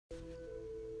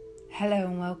Hello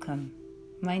and welcome.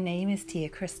 My name is Tia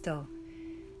Crystal,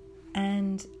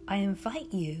 and I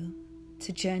invite you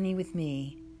to journey with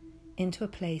me into a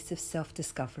place of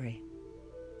self-discovery.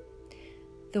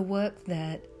 The work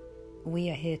that we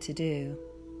are here to do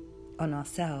on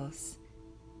ourselves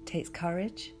takes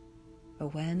courage,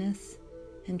 awareness,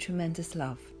 and tremendous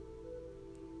love.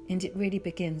 And it really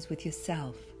begins with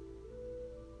yourself.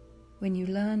 When you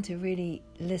learn to really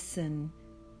listen,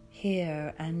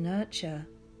 hear, and nurture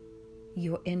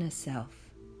your inner self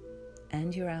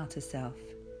and your outer self,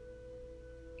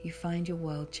 you find your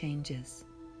world changes.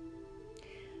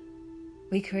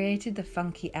 We created the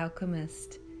Funky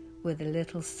Alchemist with a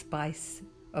little spice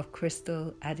of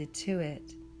crystal added to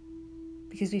it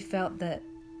because we felt that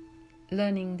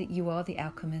learning that you are the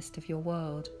alchemist of your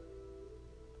world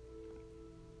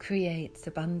creates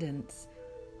abundance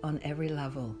on every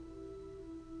level.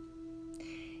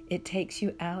 It takes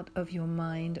you out of your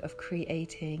mind of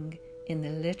creating in the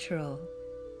literal,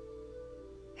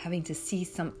 having to see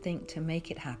something to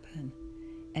make it happen,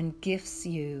 and gifts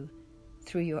you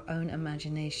through your own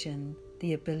imagination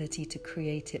the ability to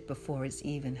create it before it's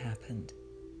even happened.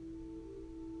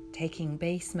 Taking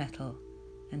base metal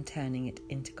and turning it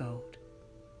into gold.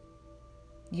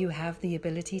 You have the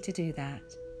ability to do that.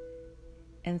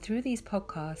 And through these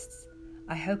podcasts,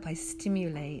 I hope I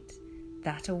stimulate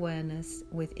that awareness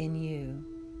within you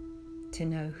to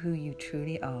know who you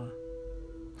truly are.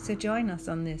 So join us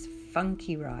on this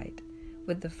funky ride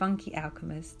with the Funky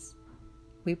Alchemists.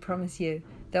 We promise you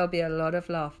there'll be a lot of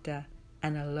laughter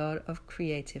and a lot of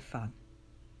creative fun.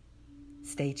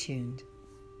 Stay tuned.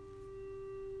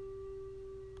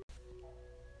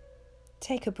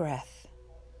 Take a breath.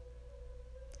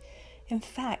 In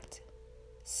fact,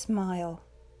 smile.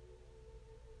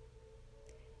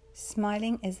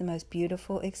 Smiling is the most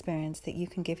beautiful experience that you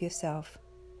can give yourself.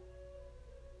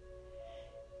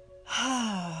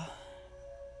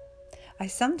 I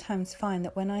sometimes find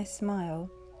that when I smile,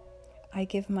 I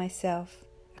give myself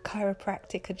a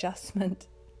chiropractic adjustment.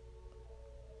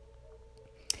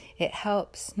 It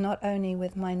helps not only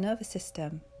with my nervous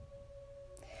system,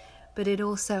 but it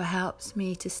also helps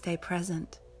me to stay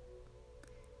present.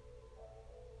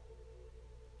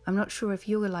 I'm not sure if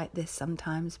you're like this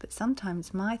sometimes, but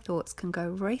sometimes my thoughts can go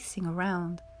racing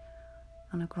around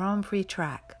on a Grand Prix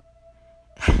track.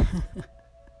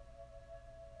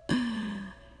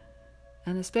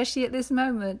 And especially at this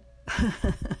moment,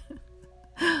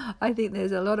 I think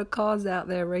there's a lot of cars out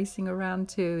there racing around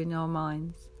too in our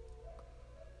minds.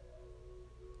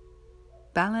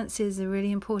 Balance is a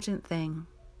really important thing.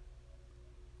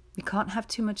 We can't have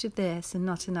too much of this and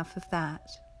not enough of that.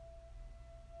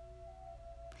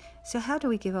 So how do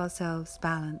we give ourselves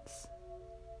balance?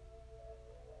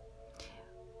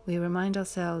 We remind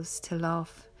ourselves to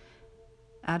laugh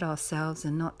at ourselves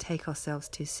and not take ourselves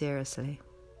too seriously.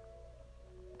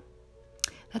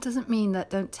 That doesn't mean that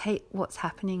don't take what's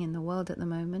happening in the world at the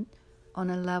moment on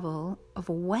a level of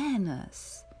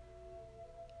awareness.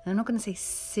 And I'm not going to say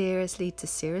seriously to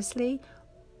seriously,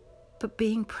 but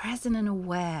being present and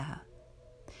aware.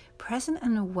 Present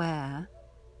and aware,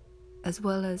 as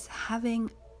well as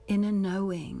having inner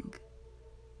knowing,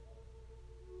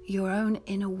 your own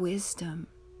inner wisdom.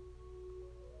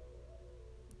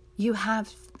 You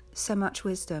have so much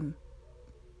wisdom.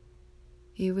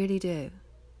 You really do.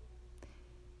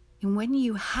 And when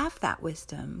you have that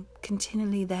wisdom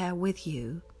continually there with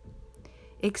you,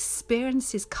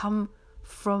 experiences come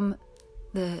from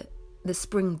the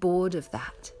springboard of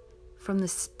that, from the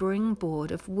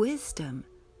springboard of wisdom.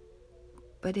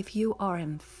 But if you are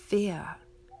in fear,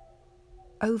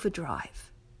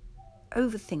 overdrive,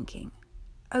 overthinking,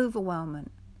 overwhelming,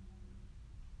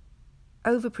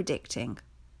 overpredicting,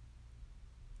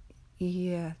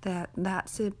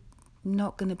 that's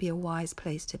not going to be a wise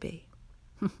place to be.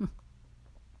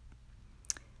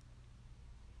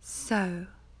 So,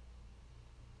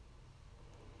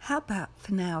 how about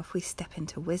for now if we step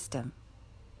into wisdom?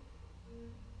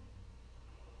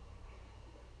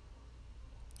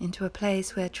 Into a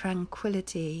place where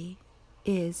tranquility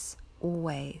is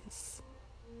always.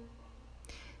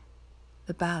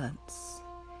 The balance,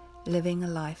 living a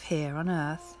life here on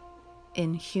earth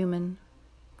in human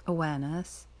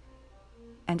awareness,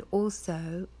 and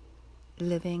also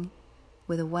living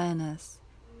with awareness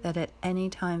that at any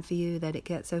time for you that it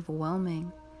gets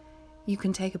overwhelming, you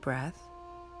can take a breath.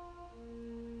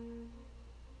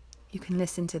 You can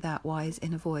listen to that wise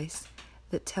inner voice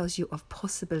that tells you of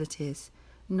possibilities,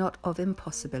 not of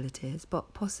impossibilities,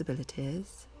 but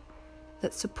possibilities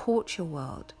that support your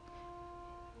world.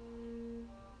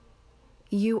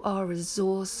 You are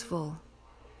resourceful,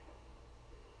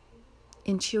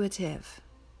 intuitive,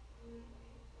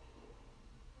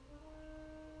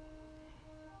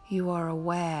 You are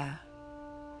aware.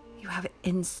 You have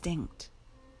instinct,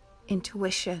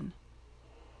 intuition.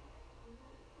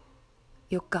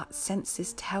 Your gut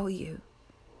senses tell you.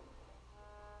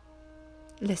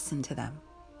 Listen to them.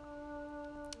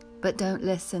 But don't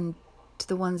listen to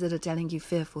the ones that are telling you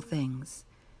fearful things.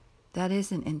 That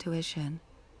isn't intuition.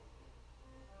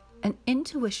 An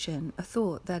intuition, a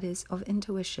thought that is of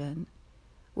intuition,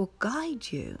 will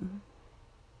guide you.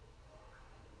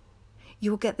 You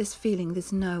will get this feeling,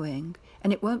 this knowing,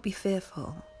 and it won't be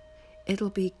fearful. It'll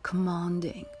be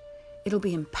commanding. It'll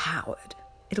be empowered.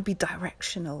 It'll be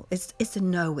directional. It's a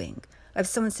knowing. If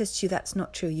someone says to you that's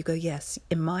not true, you go, yes,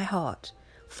 in my heart,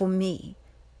 for me,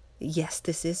 yes,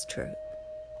 this is true.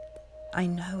 I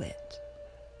know it.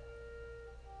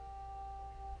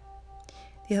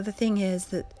 The other thing is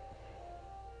that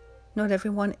not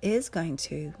everyone is going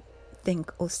to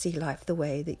think or see life the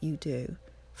way that you do.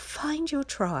 Find your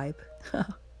tribe.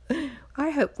 I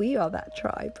hope we are that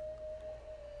tribe.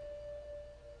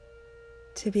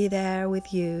 To be there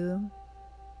with you,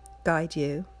 guide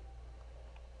you,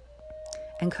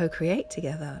 and co-create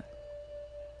together.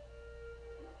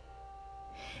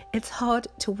 It's hard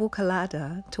to walk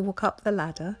up the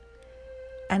ladder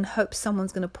and hope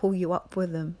someone's going to pull you up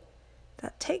with them.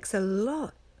 That takes a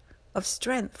lot of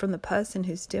strength from the person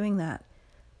who's doing that.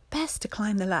 Best to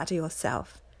climb the ladder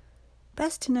yourself.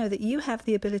 Best to know that you have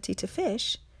the ability to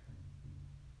fish,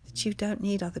 that you don't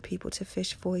need other people to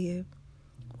fish for you.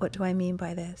 What do I mean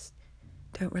by this?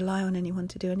 Don't rely on anyone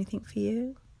to do anything for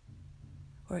you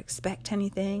or expect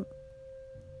anything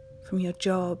from your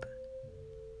job,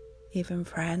 even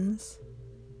friends,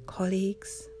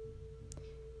 colleagues.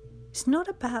 It's not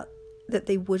about that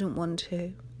they wouldn't want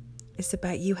to. It's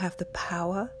about you have the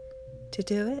power to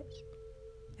do it,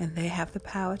 and they have the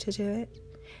power to do it.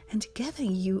 And together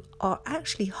you are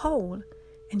actually whole,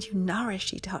 and you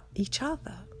nourish each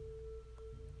other.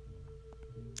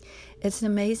 It's an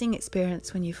amazing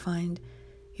experience when you find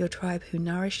your tribe who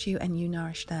nourish you and you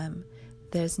nourish them.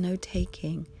 There's no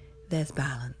taking, there's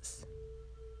balance.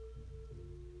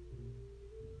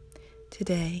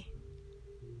 Today,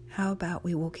 how about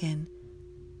we walk in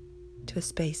to a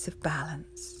space of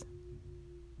balance?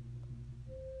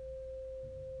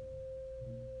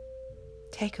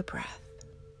 Take a breath.